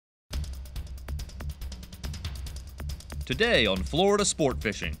Today on Florida Sport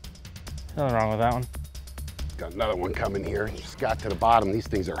Fishing. Nothing wrong with that one. Got another one coming here. Just got to the bottom. These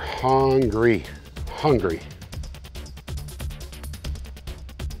things are hungry.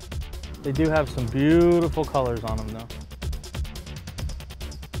 They do have some beautiful colors on them though.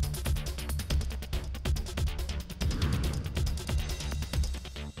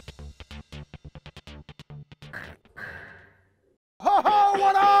 Oh,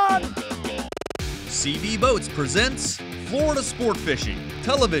 what on? CB Boats presents Florida Sport Fishing,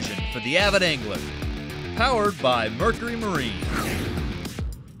 television for the avid angler. Powered by Mercury Marine.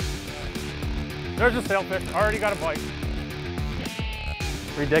 There's a sailfish, already got a bite.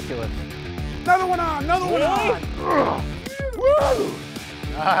 Ridiculous. Another one on, another one on. Woo!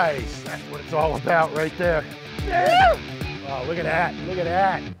 Nice, that's what it's all about right there. Yeah. Oh, look at that, look at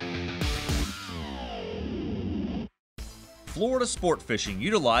that. Florida Sport Fishing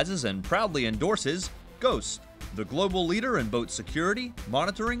utilizes and proudly endorses Ghost, the global leader in boat security,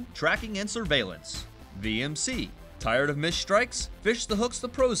 monitoring, tracking, and surveillance. VMC. Tired of missed strikes? Fish the hooks the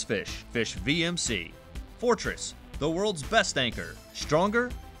pros fish. Fish VMC. Fortress. The world's best anchor. Stronger,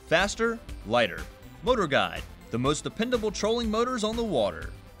 faster, lighter. Motor Guide. The most dependable trolling motors on the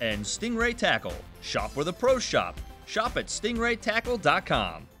water. And Stingray Tackle. Shop where the pros shop. Shop at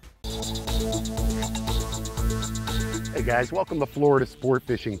stingraytackle.com. Hey guys, welcome to Florida Sport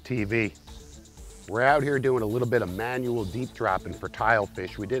Fishing TV. We're out here doing a little bit of manual deep dropping for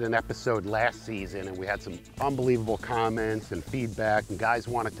tilefish. We did an episode last season and we had some unbelievable comments and feedback, and guys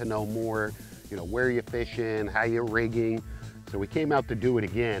wanted to know more, you know, where you're fishing, how you're rigging. So we came out to do it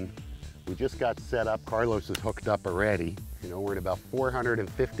again. We just got set up. Carlos is hooked up already. You know, we're at about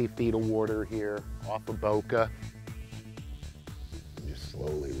 450 feet of water here off of Boca. Just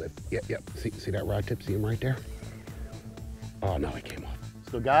slowly lift. Yep. See that rod tip? See him right there? Oh no, it came off.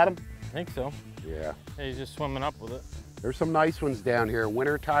 Still got him? I think so. Yeah. Hey, he's just swimming up with it. There's some nice ones down here.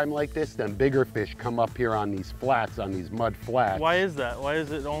 Winter time like this, then bigger fish come up here on these flats, on these mud flats. Why is that? Why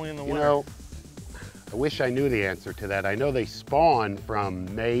is it only in the winter? You know, I wish I knew the answer to that. I know they spawn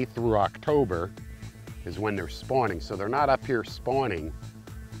from May through October is when they're spawning. So they're not up here spawning,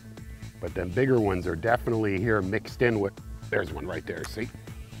 but then bigger ones are definitely here mixed in with, there's one right there, see?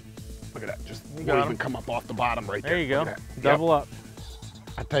 Look at that, just won't even come up off the bottom right there. There you go, double up.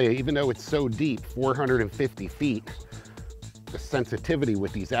 I tell you, even though it's so deep, 450 feet, the sensitivity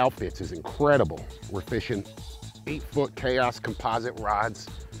with these outfits is incredible. We're fishing 8-foot Chaos composite rods.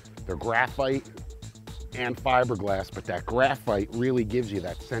 They're graphite and fiberglass, but that graphite really gives you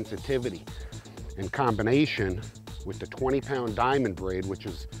that sensitivity. In combination with the 20-pound diamond braid, which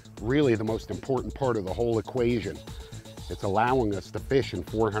is really the most important part of the whole equation. It's allowing us to fish in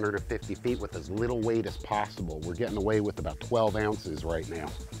 450 feet with as little weight as possible. We're getting away with about 12 ounces right now.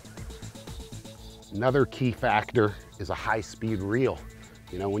 Another key factor is a high-speed reel.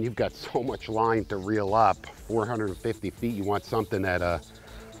 You know, when you've got so much line to reel up, 450 feet, you want something that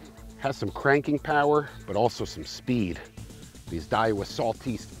has some cranking power, but also some speed. These Daiwa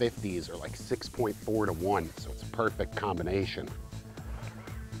Saltiste 50s are like 6.4 to 1, so it's a perfect combination.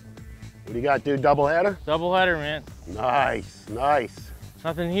 What do you got, dude? Double header? Double header, man. Nice.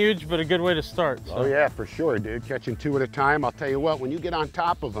 Nothing huge, but a good way to start. So. Oh yeah, for sure, dude. Catching 2 at a time. I'll tell you what, when you get on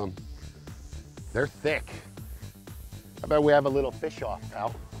top of them, they're thick. How about we have a little fish off,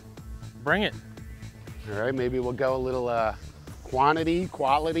 pal? Bring it. All right, maybe we'll go a little quantity,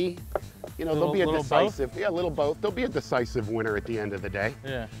 quality. You know, there'll be a decisive, both? Yeah, a little both. There'll be a decisive winner at the end of the day.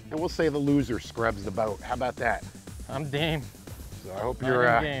 Yeah. And we'll say the loser scrubs the boat. How about that? I'm game. So I hope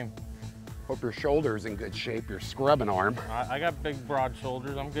you're game. Hope your shoulder's in good shape, your scrubbing arm. I got big, broad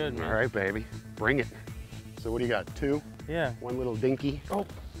shoulders. I'm good, man. All right, baby. Bring it. So what do you got, 2? Yeah. One little dinky. Oh,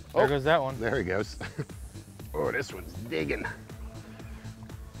 there goes that one. There he goes. Oh, this one's digging.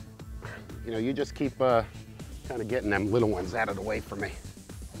 You know, you just keep kind of getting them little ones out of the way for me.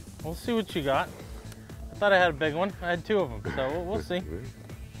 We'll see what you got. I thought I had a big one. I had 2 of them, so we'll see.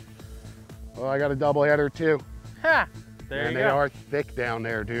 Oh, I got a double header too. Ha! There you go. They are thick down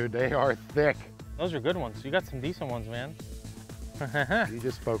there, dude. They are thick. Those are good ones. You got some decent ones, man. You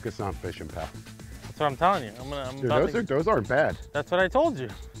just focus on fishing, pal. That's what I'm telling you. Dude, those aren't bad. That's what I told you.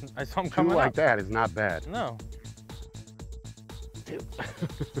 I saw them coming 2 like up. that is not bad. No. 2.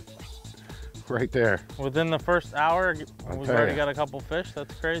 Right there. Within the first hour, we've already got a couple fish.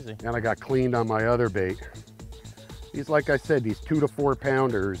 That's crazy. And I got cleaned on my other bait. These, like I said, these 2 to 4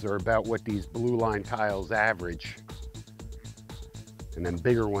 pounders are about what these blue line tiles average. And then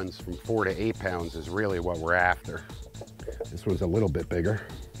bigger ones from 4 to 8 pounds is really what we're after. This one's a little bit bigger.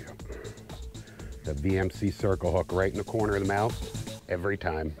 The VMC circle hook right in the corner of the mouth every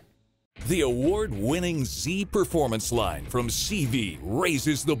time. The award-winning Z Performance line from CV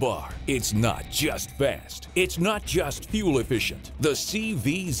raises the bar. It's not just fast. It's not just fuel efficient. The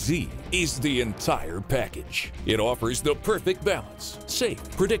CV-Z is the entire package. It offers the perfect balance, safe,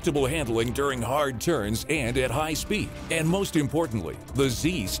 predictable handling during hard turns and at high speed. And most importantly, the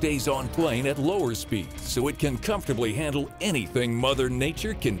Z stays on plane at lower speeds, so it can comfortably handle anything Mother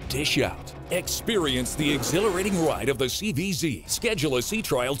Nature can dish out. Experience the exhilarating ride of the CV-Z. Schedule a sea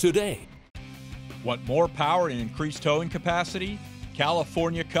trial today. Want more power and increased towing capacity?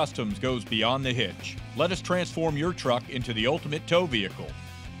 California Customs goes beyond the hitch. Let us transform your truck into the ultimate tow vehicle.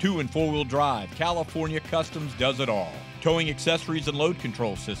 2- and 4-wheel drive, California Customs does it all. Towing accessories and load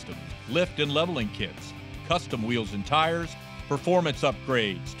control systems, lift and leveling kits, custom wheels and tires, performance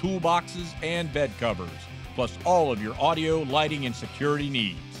upgrades, toolboxes, and bed covers, plus all of your audio, lighting, and security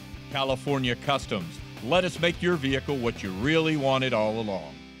needs. California Customs. Let us make your vehicle what you really wanted all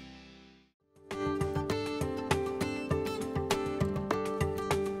along.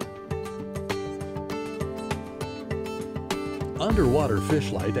 Underwater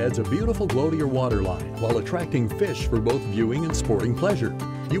fish light adds a beautiful glow to your waterline while attracting fish for both viewing and sporting pleasure.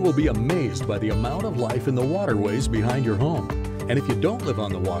 You will be amazed by the amount of life in the waterways behind your home. And if you don't live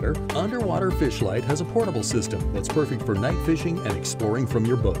on the water, Underwater Fish Light has a portable system that's perfect for night fishing and exploring from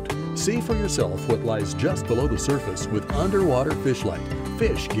your boat. See for yourself what lies just below the surface with Underwater Fish Light.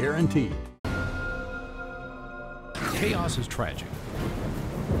 Fish guaranteed. Chaos is tragic.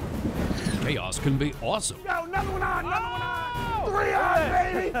 Chaos can be awesome. Yo, another one on, another one on! 3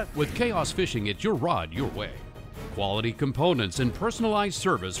 on, baby! With Chaos Fishing, it's your rod, your way. Quality components and personalized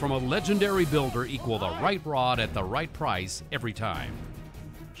service from a legendary builder equal the right rod at the right price every time.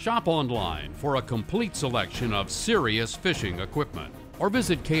 Shop online for a complete selection of serious fishing equipment. Or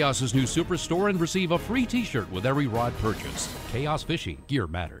visit Chaos's new superstore and receive a free t-shirt with every rod purchase. Chaos Fishing, gear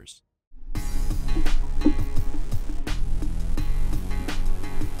matters.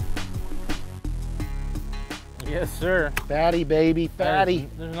 Yes, sir. Fatty, baby, fatty.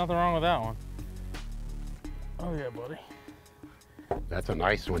 There's nothing wrong with that one. Oh yeah, buddy. That's a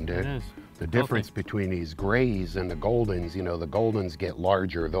nice one, dude. It is. The difference between these grays and the goldens, you know, the goldens get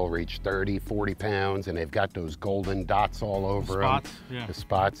larger. They'll reach 30, 40 pounds, and they've got those golden dots all over them. Spots, yeah. The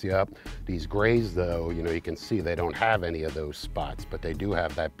spots, yep. These grays, though, you know, you can see they don't have any of those spots, but they do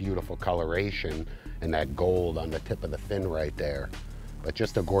have that beautiful coloration and that gold on the tip of the fin right there. But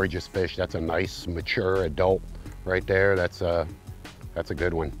just a gorgeous fish. That's a nice, mature adult right there. That's a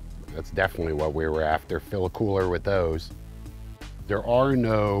good one. That's definitely what we were after. Fill a cooler with those. There are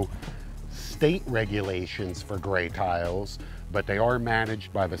no state regulations for gray tiles, but they are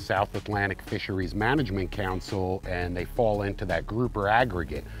managed by the South Atlantic Fisheries Management Council, and they fall into that grouper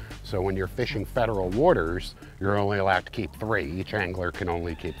aggregate. So when you're fishing federal waters, you're only allowed to keep 3. Each angler can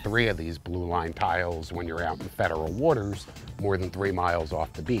only keep 3 of these blue line tiles when you're out in federal waters more than 3 miles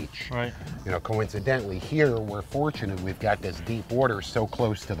off the beach. Right. You know, coincidentally here, we're fortunate we've got this deep water so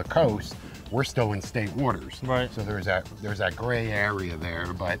close to the coast. We're still in state waters. Right. So there's that gray area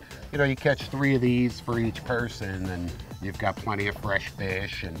there, but you know, you catch 3 of these for each person and you've got plenty of fresh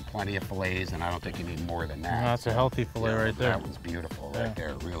fish and plenty of fillets, and I don't think you need more than that. No, that's a healthy fillet right there. That one's beautiful right there,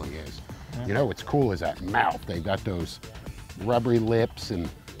 it really is. Yeah. You know what's cool is that mouth. They've got those rubbery lips, and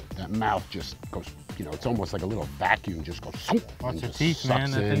that mouth just goes, you know, it's almost like a little vacuum, just goes lots of teeth, man.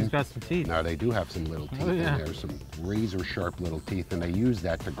 That thing's got some teeth. No, they do have some little teeth in there, some razor sharp little teeth, and they use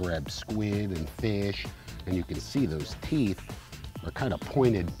that to grab squid and fish, and you can see those teeth are kind of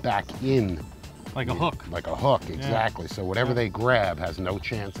pointed back in. Like a hook. Like a hook, exactly. So whatever they grab has no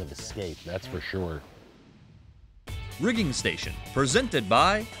chance of escape, that's for sure. Rigging Station, presented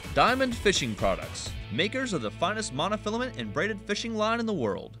by Diamond Fishing Products, makers of the finest monofilament and braided fishing line in the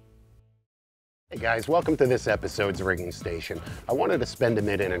world. Hey guys, welcome to this episode's Rigging Station. I wanted to spend a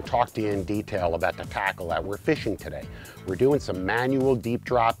minute and talk to you in detail about the tackle that we're fishing today. We're doing some manual deep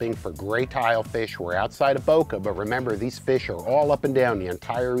dropping for gray tile fish. We're outside of Boca, but remember, these fish are all up and down the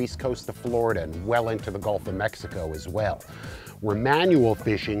entire east coast of Florida and well into the Gulf of Mexico as well. We're manual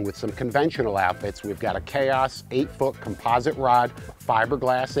fishing with some conventional outfits. We've got a Chaos 8-foot composite rod,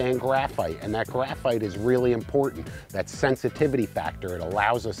 fiberglass and graphite, and that graphite is really important. That sensitivity factor, it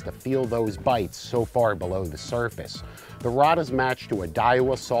allows us to feel those bites so far below the surface. The rod is matched to a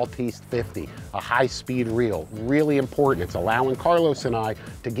Daiwa Saltiste 50, a high-speed reel. Really important. It's allowing Carlos and I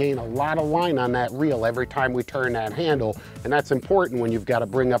to gain a lot of line on that reel every time we turn that handle, and that's important when you've got to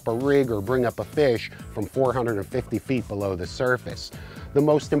bring up a rig or bring up a fish from 450 feet below the surface. The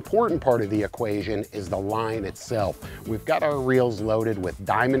most important part of the equation is the line itself. We've got our reels loaded with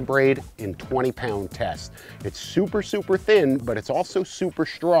diamond braid in 20-pound test. It's super, super thin, but it's also super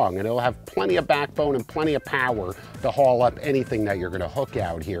strong, and it'll have plenty of backbone and plenty of power to haul up anything that you're gonna hook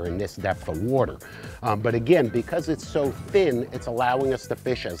out here in this depth of water. But again, because it's so thin, it's allowing us to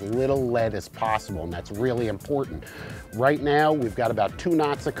fish as little lead as possible, and that's really important. Right now, we've got about 2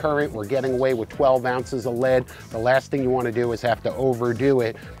 knots of current. We're getting away with 12 ounces of lead. The last thing you want to do is have to overdo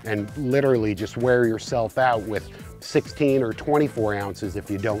it and literally just wear yourself out with 16 or 24 ounces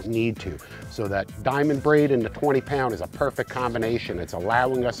if you don't need to. So that diamond braid and the 20-pound is a perfect combination. It's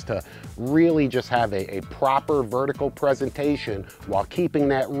allowing us to really just have a proper vertical presentation while keeping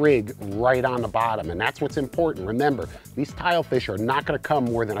that rig right on the bottom. And that's what's important. Remember, these tilefish are not going to come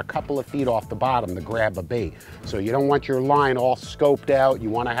more than a couple of feet off the bottom to grab a bait. So you don't want your line all scoped out.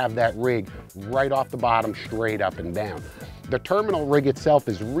 You want to have that rig right off the bottom, straight up and down. The terminal rig itself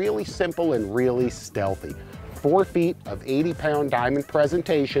is really simple and really stealthy. 4 feet of 80-pound diamond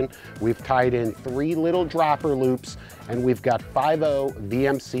presentation. We've tied in 3 little dropper loops, and we've got 5/0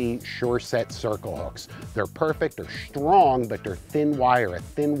 VMC shore set circle hooks. They're perfect, they're strong, but they're thin wire, a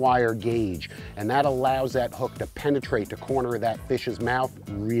thin wire gauge, and that allows that hook to penetrate the corner of that fish's mouth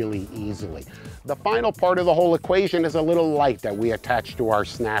really easily. The final part of the whole equation is a little light that we attach to our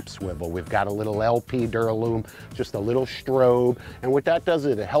snap swivel. We've got a little LP Duralume, just a little strobe, and what that does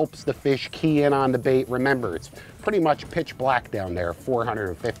is it helps the fish key in on the bait. Remember, it's pretty much pitch black down there,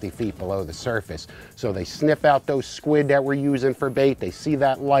 450 feet below the surface. So they sniff out those squid that we're using for bait, they see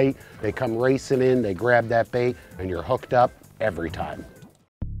that light, they come racing in, they grab that bait, and you're hooked up every time.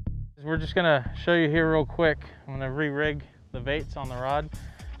 We're just gonna show you here real quick. I'm gonna re-rig the baits on the rod.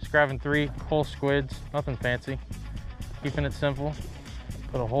 Just grabbing 3 whole squids, nothing fancy. Keeping it simple.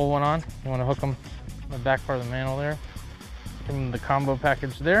 Put a whole one on. You wanna hook them in the back part of the mantle there. Give them the combo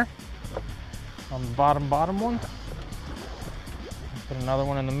package there. On the bottom one. Put another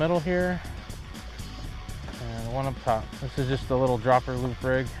one in the middle here. And one up top. This is just a little dropper loop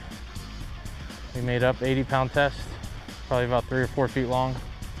rig. We made up 80-pound test. Probably about 3 or 4 feet long.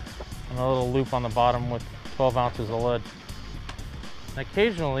 And a little loop on the bottom with 12 ounces of lead. And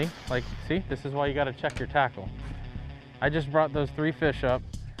occasionally, like, see, this is why you gotta check your tackle. I just brought those 3 fish up,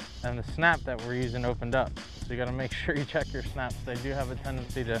 and the snap that we're using opened up. So you gotta make sure you check your snaps. They do have a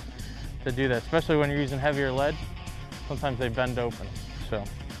tendency to do that, especially when you're using heavier lead. Sometimes they bend open. So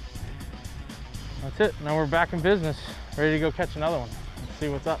that's it. Now we're back in business, ready to go catch another one. Let's see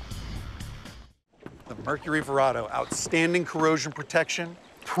what's up. The Mercury Verado, outstanding corrosion protection,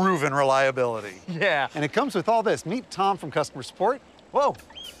 proven reliability. Yeah. And it comes with all this. Meet Tom from customer support. Whoa,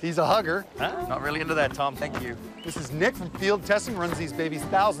 he's a hugger. Not really into that, Tom. Thank you. This is Nick from field testing, runs these babies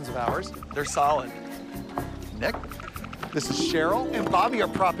thousands of hours. They're solid. Nick? This is Cheryl and Bobby, our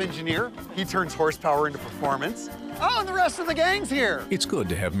prop engineer. He turns horsepower into performance. Oh, and the rest of the gang's here. It's good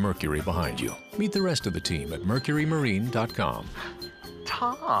to have Mercury behind you. Meet the rest of the team at mercurymarine.com.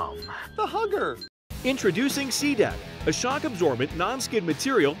 Tom. The hugger. Introducing SeaDeck, a shock-absorbent, non-skid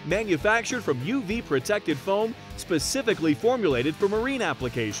material manufactured from UV-protected foam specifically formulated for marine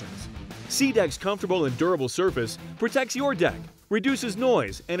applications. SeaDeck's comfortable and durable surface protects your deck, reduces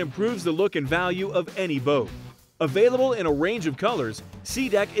noise, and improves the look and value of any boat. Available in a range of colors,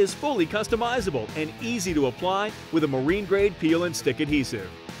 SeaDeck is fully customizable and easy to apply with a marine-grade peel and stick adhesive.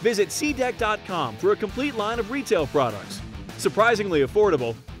 Visit SeaDeck.com for a complete line of retail products. Surprisingly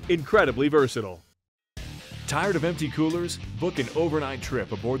affordable, incredibly versatile. Tired of empty coolers? Book an overnight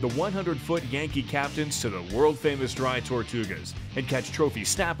trip aboard the 100-foot Yankee Captains to the world-famous dry Tortugas and catch trophy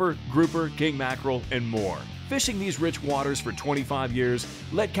snapper, grouper, king mackerel, and more. Fishing these rich waters for 25 years,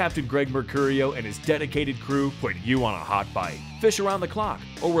 let Captain Greg Mercurio and his dedicated crew put you on a hot bite. Fish around the clock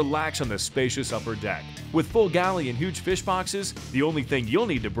or relax on the spacious upper deck. With full galley and huge fish boxes, the only thing you'll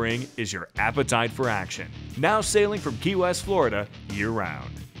need to bring is your appetite for action. Now sailing from Key West, Florida, year-round.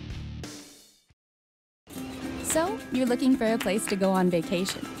 So, you're looking for a place to go on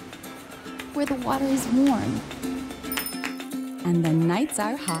vacation, where the water is warm and the nights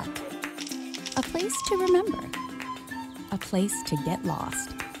are hot. A place to remember, a place to get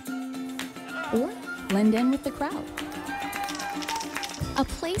lost, or blend in with the crowd. A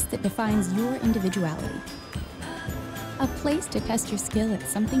place that defines your individuality. A place to test your skill at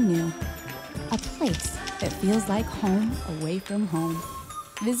something new. A place that feels like home away from home.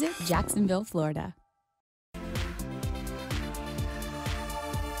 Visit Jacksonville, Florida.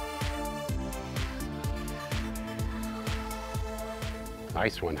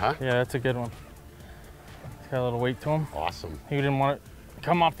 Nice one, huh? Yeah, that's a good one. It's got a little weight to him. Awesome. He didn't want it to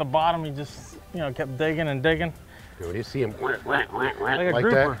come off the bottom. He just, kept digging and digging. When you see them like a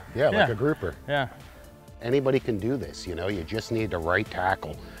grouper. that, yeah, like a grouper. Yeah. Anybody can do this, you know, you just need the right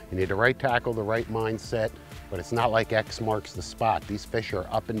tackle. You need the right tackle, the right mindset, but it's not like X marks the spot. These fish are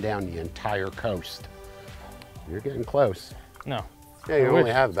up and down the entire coast. You're getting close. No. Yeah, you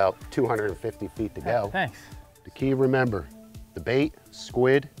only have about 250 feet to go. Thanks. The key, remember, the bait,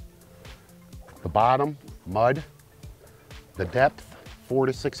 squid, the bottom, mud, the depth,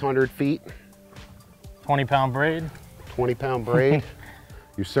 400 to 600 feet. 20-pound braid. 20-pound braid.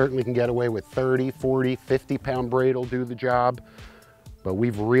 You certainly can get away with 30, 40, 50-pound braid will do the job, but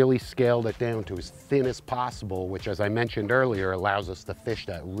we've really scaled it down to as thin as possible, which, as I mentioned earlier, allows us to fish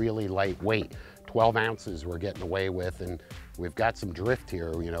that really light weight. 12 ounces we're getting away with, and we've got some drift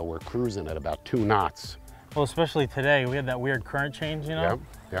here. You know, we're cruising at about 2 knots. Well, especially today, we had that weird current change, you know?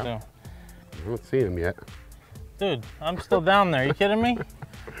 Yeah, yeah. So. I don't see him yet. Dude, I'm still down there. You kidding me?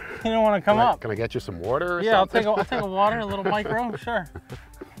 You don't want to come up. Can I get you some water or yeah, something? I'll take a water, a little micro, sure.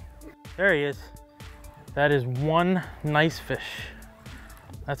 There he is. That is one nice fish.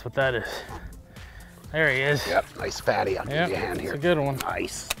 That's what that is. There he is. Yep, nice fatty. I'll give you a hand here. It's a good one.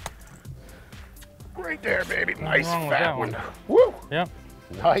 Nice. Right there, baby. Nice wrong with fat that one. one. Woo! Yep.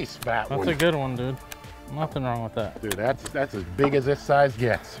 Nice fat one. That's a good one, dude. Nothing wrong with that. Dude, that's as big as this size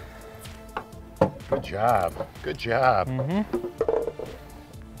gets. Good job. Good job.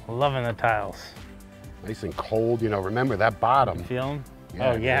 Loving the tiles. Nice and cold. You know, remember that bottom. You feel them?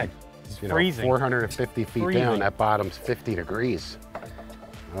 Yeah, oh, yeah. Dude. It's You freezing. know, 450 feet Freezing. down, that bottom's 50 degrees.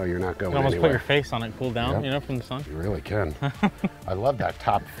 Oh, you're not going You can almost anywhere. put your face on it, cool down, Yep. you know, from the sun. You really can. I love that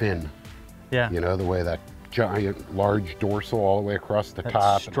top fin. Yeah. You know, the way that giant, large dorsal all the way across the That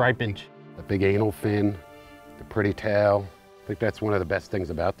top. stripage. The big anal fin, the pretty tail. I think that's one of the best things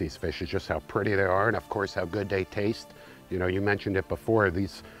about these fish is just how pretty they are and, of course, how good they taste. You know, you mentioned it before,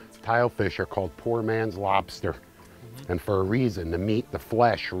 these tilefish are called poor man's lobster. And for a reason, the meat, the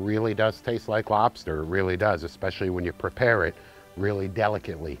flesh really does taste like lobster. It really does, especially when you prepare it really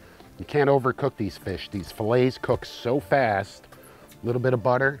delicately. You can't overcook these fish. These fillets cook so fast. A little bit of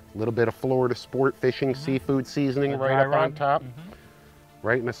butter, a little bit of Florida sport fishing seafood seasoning right up on top.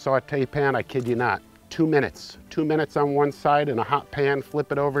 Right in a saute pan, I kid you not. 2 minutes. 2 minutes on one side in a hot pan,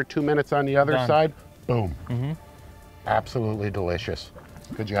 flip it over, 2 minutes on the other Done. side. Boom. Absolutely delicious.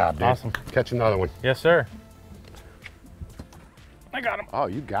 Good job, dude. Awesome. Catch another one. Yes, sir. I got him. Oh,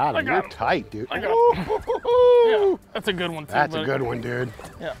 you got him. You're tight, dude. I got him. Yeah, that's a good one, too. That's a buddy. good one, dude.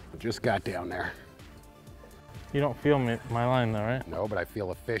 Yeah. Just got down there. You don't feel my line, though, right? No, but I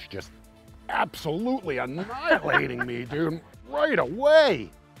feel a fish just absolutely annihilating me, dude, right away.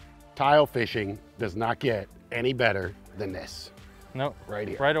 Tile fishing does not get any better than this. Nope. Right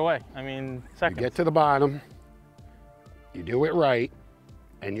here. Right away. I mean, seconds. You get to the bottom, you do it right,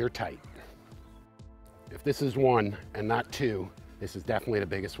 and you're tight. If this is one and not two, this is definitely the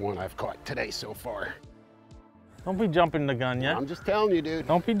biggest one I've caught today so far. Don't be jumping the gun yet. I'm just telling you, dude.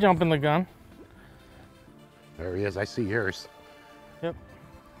 Don't be jumping the gun. There he is. I see yours. Yep.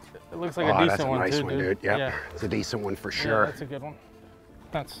 It looks like a decent one, that's a nice too, one, dude. Yep. Yeah, it's a decent one for sure. Yeah, that's a good one.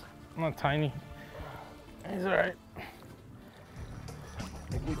 That's not tiny. He's all right.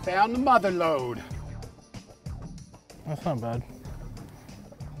 We found the mother lode. That's not bad.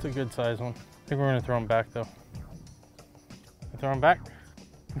 It's a good size one. I think we're gonna throw him back though. Throw him back?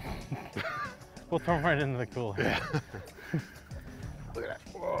 We'll throw him right into the cooler. Yeah. Look at that.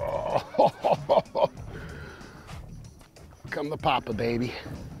 Whoa. Come the papa, baby.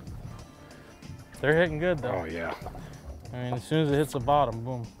 They're hitting good though. Oh yeah. I mean, as soon as it hits the bottom,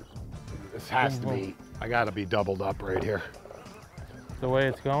 boom. This has to be, I gotta be doubled up right here. The way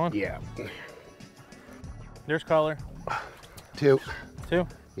it's going? Yeah. There's color. 2. 2?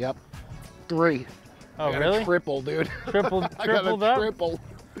 Yep. 3. Oh, I got really? A triple, dude. Tripled I got a up? triple.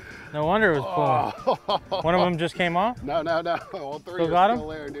 No wonder it was pulling. One of them just came off? No, no, no. All 3 Still are got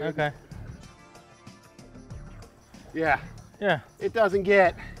still him? there, dude. Okay. Yeah. Yeah. It doesn't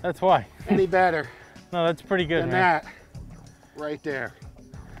get That's why. any better No, that's pretty good, than man. that right there.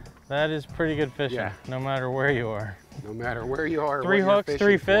 That is pretty good fishing, Yeah. no matter where you are. No matter where you are. 3 what hooks, you're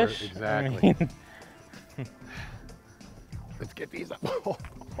 3 fishing for. fish. Exactly. I mean, Let's get these up.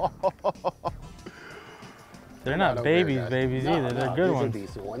 they're not over there, babies, guys. babies No, either. They're no, good these ones. Are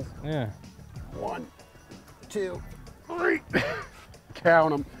decent ones. Yeah. 1, 2, 3.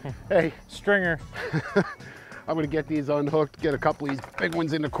 Count them. Hey. Stringer. I'm gonna get these unhooked, get a couple of these big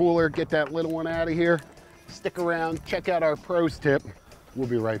ones in the cooler, get that little one out of here. Stick around, check out our pros tip. We'll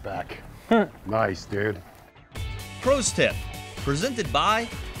be right back. Nice, dude. Pros Tip, presented by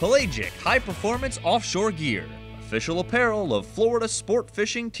Pelagic High Performance Offshore Gear, official apparel of Florida Sport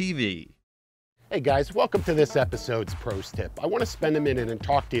Fishing TV. Hey guys, welcome to this episode's Pros Tip. I want to spend a minute and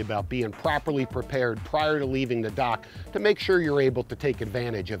talk to you about being properly prepared prior to leaving the dock to make sure you're able to take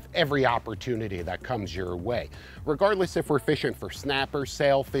advantage of every opportunity that comes your way. Regardless if we're fishing for snappers,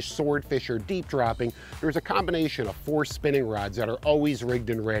 sailfish, swordfish, or deep dropping, there's a combination of 4 spinning rods that are always rigged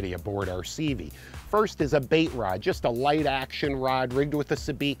and ready aboard our CV. First is a bait rod, just a light action rod rigged with a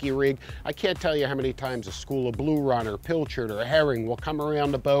sabiki rig. I can't tell you how many times a school of blue runner, pilchard, or herring will come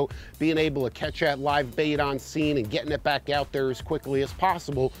around the boat. Being able to catch that live bait on scene and getting it back out there as quickly as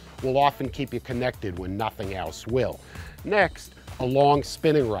possible will often keep you connected when nothing else will. Next, a long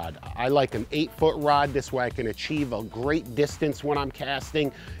spinning rod. I like an 8-foot rod. This way I can achieve a great distance when I'm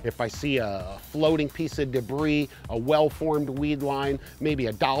casting. If I see a floating piece of debris, a well-formed weed line, maybe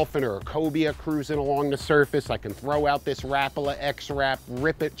a dolphin or a cobia cruising along the surface, I can throw out this Rapala X-Rap,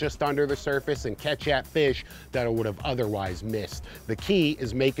 rip it just under the surface, and catch that fish that I would have otherwise missed. The key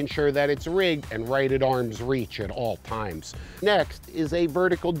is making sure that it's rigged and right at arm's reach at all times. Next is a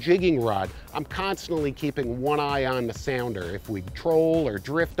vertical jigging rod. I'm constantly keeping one eye on the sounder. If we troll or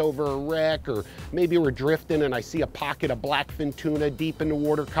drift over a wreck, or maybe we're drifting and I see a pocket of blackfin tuna deep in the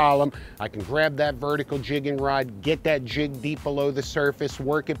water column, I can grab that vertical jigging rod, get that jig deep below the surface,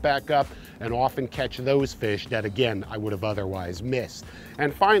 work it back up, and often catch those fish that, again, I would have otherwise missed.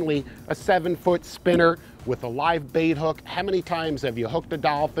 And finally, a 7-foot spinner with a live bait hook. How many times have you hooked a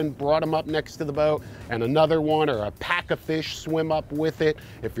dolphin, brought them up next to the boat, and another one or a pack of fish swim up with it?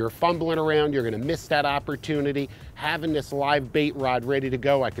 If you're fumbling around, you're gonna miss that opportunity. Having this live bait rod ready to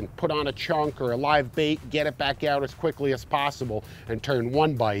go, I can put on a chunk or a live bait, get it back out as quickly as possible, and turn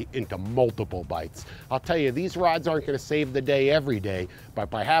one bite into multiple bites. I'll tell you, these rods aren't gonna save the day every day,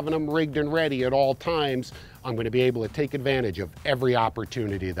 but by having them rigged and ready at all times, I'm gonna be able to take advantage of every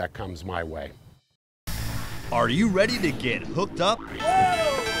opportunity that comes my way. Are you ready to get hooked up?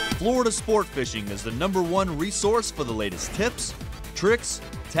 Florida Sport Fishing is the #1 resource for the latest tips, tricks,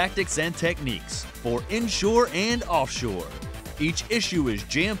 tactics, and techniques for inshore and offshore. Each issue is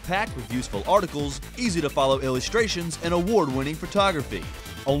jam-packed with useful articles, easy-to-follow illustrations, and award-winning photography.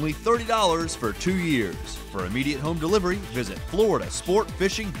 Only $30 for 2 years. For immediate home delivery, visit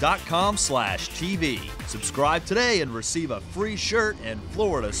floridasportfishing.com/TV. Subscribe today and receive a free shirt and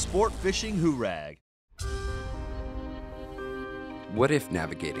Florida Sport Fishing Hoorag. What if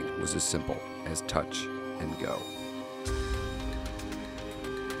navigating was as simple as touch and go?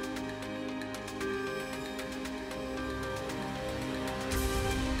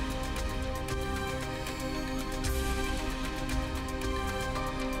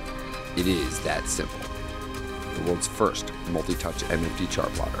 It is that simple. The world's first multi-touch MFD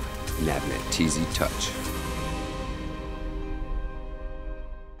chart plotter, Navnet TZ Touch.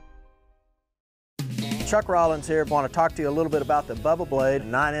 Chuck Rollins here. I want to talk to you a little bit about the Bubba Blade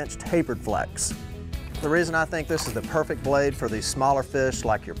 9-inch tapered flex. The reason I think this is the perfect blade for these smaller fish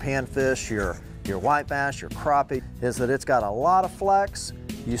like your panfish, your white bass, your crappie, is that it's got a lot of flex.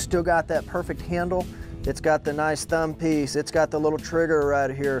 You still got that perfect handle. It's got the nice thumb piece. It's got the little trigger right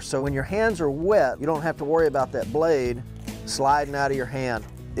here. So when your hands are wet, you don't have to worry about that blade sliding out of your hand.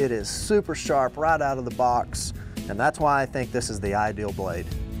 It is super sharp right out of the box, and that's why I think this is the ideal blade.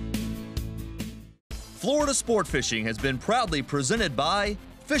 Florida Sport Fishing has been proudly presented by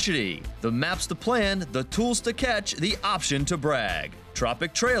Fishity, the maps to plan, the tools to catch, the option to brag.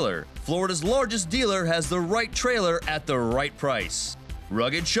 Tropic Trailer, Florida's largest dealer, has the right trailer at the right price.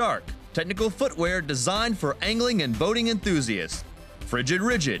 Rugged Shark, technical footwear designed for angling and boating enthusiasts. Frigid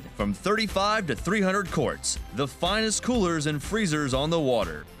Rigid, from 35 to 300 quarts, the finest coolers and freezers on the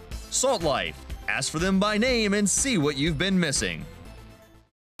water. Salt Life, ask for them by name and see what you've been missing.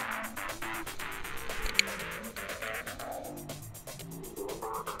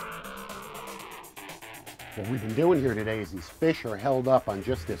 What we've been doing here today is these fish are held up on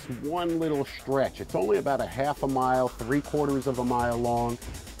just this one little stretch. It's only about a half a mile, 3/4 of a mile long,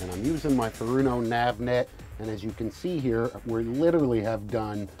 and I'm using my Furuno nav net. And as you can see here, we literally have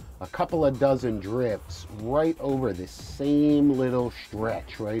done a couple of dozen drifts right over this same little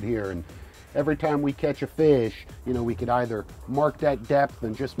stretch right here. And every time we catch a fish, you know, we could either mark that depth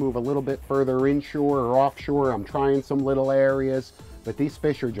and just move a little bit further inshore or offshore. I'm trying some little areas. But these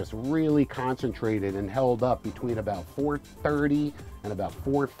fish are just really concentrated and held up between about 430 and about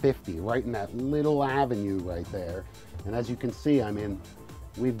 450, right in that little avenue right there. And as you can see, I mean,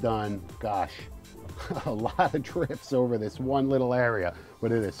 we've done, gosh, a lot of trips over this one little area,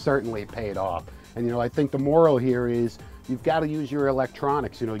 but it has certainly paid off. And you know, I think the moral here is you've got to use your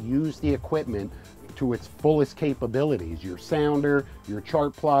electronics, you know, use the equipment to its fullest capabilities. Your sounder, your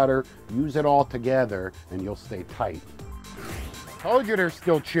chart plotter, use it all together and you'll stay tight. Told you they're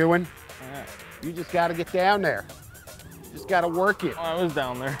still chewing. You just got to get down there. You just got to work it. Oh, I was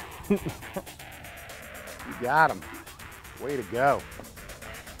down there. You got him. Way to go.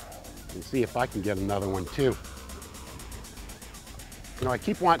 And see if I can get another one too. You know, I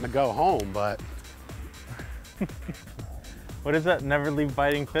keep wanting to go home, but... What is that? Never leave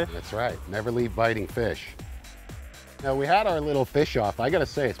biting fish? That's right. Never leave biting fish. Now, we had our little fish off. I got to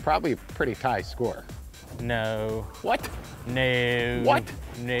say, it's probably a pretty high score. No. What? No. What?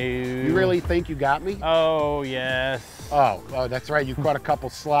 No. You really think you got me? Oh, yes. Oh, that's right. You caught a couple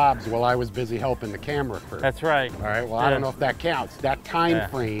slobs while I was busy helping the camera crew. That's right. All right. Well, I don't know if that counts. That time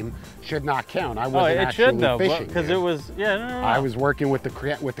frame should not count. I wasn't it actually should though, fishing. Because it was, no. I was working with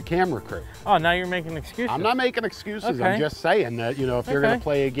the camera crew. Oh, now you're making excuses. I'm not making excuses. Okay. I'm just saying that, you know, if you're going to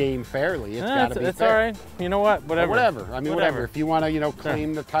play a game fairly, it's got to be It's fair. all right. You know what? Whatever. Whatever. I mean, whatever. If you want to, you know,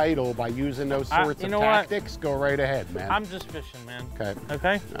 claim the title by using those sorts of tactics, go right ahead, man. I'm just fishing, man. Okay.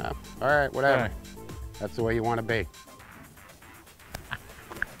 Okay? All right, whatever. All right. That's the way you want to be.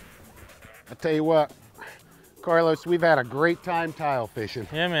 I tell you what, Carlos, we've had a great time tile fishing.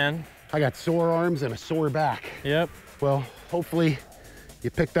 Yeah, man. I got sore arms and a sore back. Yep. Well, hopefully you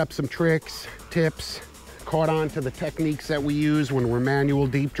picked up some tricks, tips, caught on to the techniques that we use when we're manual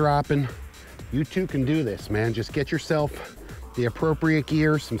deep dropping. You too can do this, man. Just get yourself the appropriate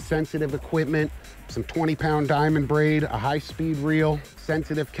gear, some sensitive equipment, some 20-pound diamond braid, a high-speed reel,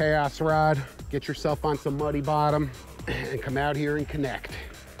 sensitive chaos rod, get yourself on some muddy bottom, and come out here and connect.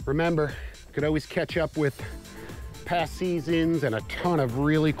 Remember, you could always catch up with past seasons and a ton of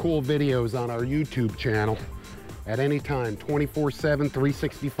really cool videos on our YouTube channel at any time, 24/7,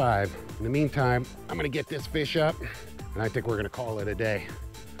 365. In the meantime, I'm gonna get this fish up, and I think we're gonna call it a day.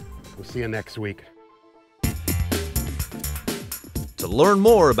 We'll see you next week. To learn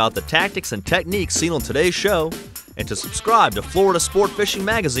more about the tactics and techniques seen on today's show, and to subscribe to Florida Sport Fishing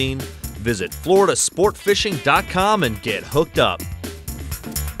Magazine, visit floridasportfishing.com and get hooked up.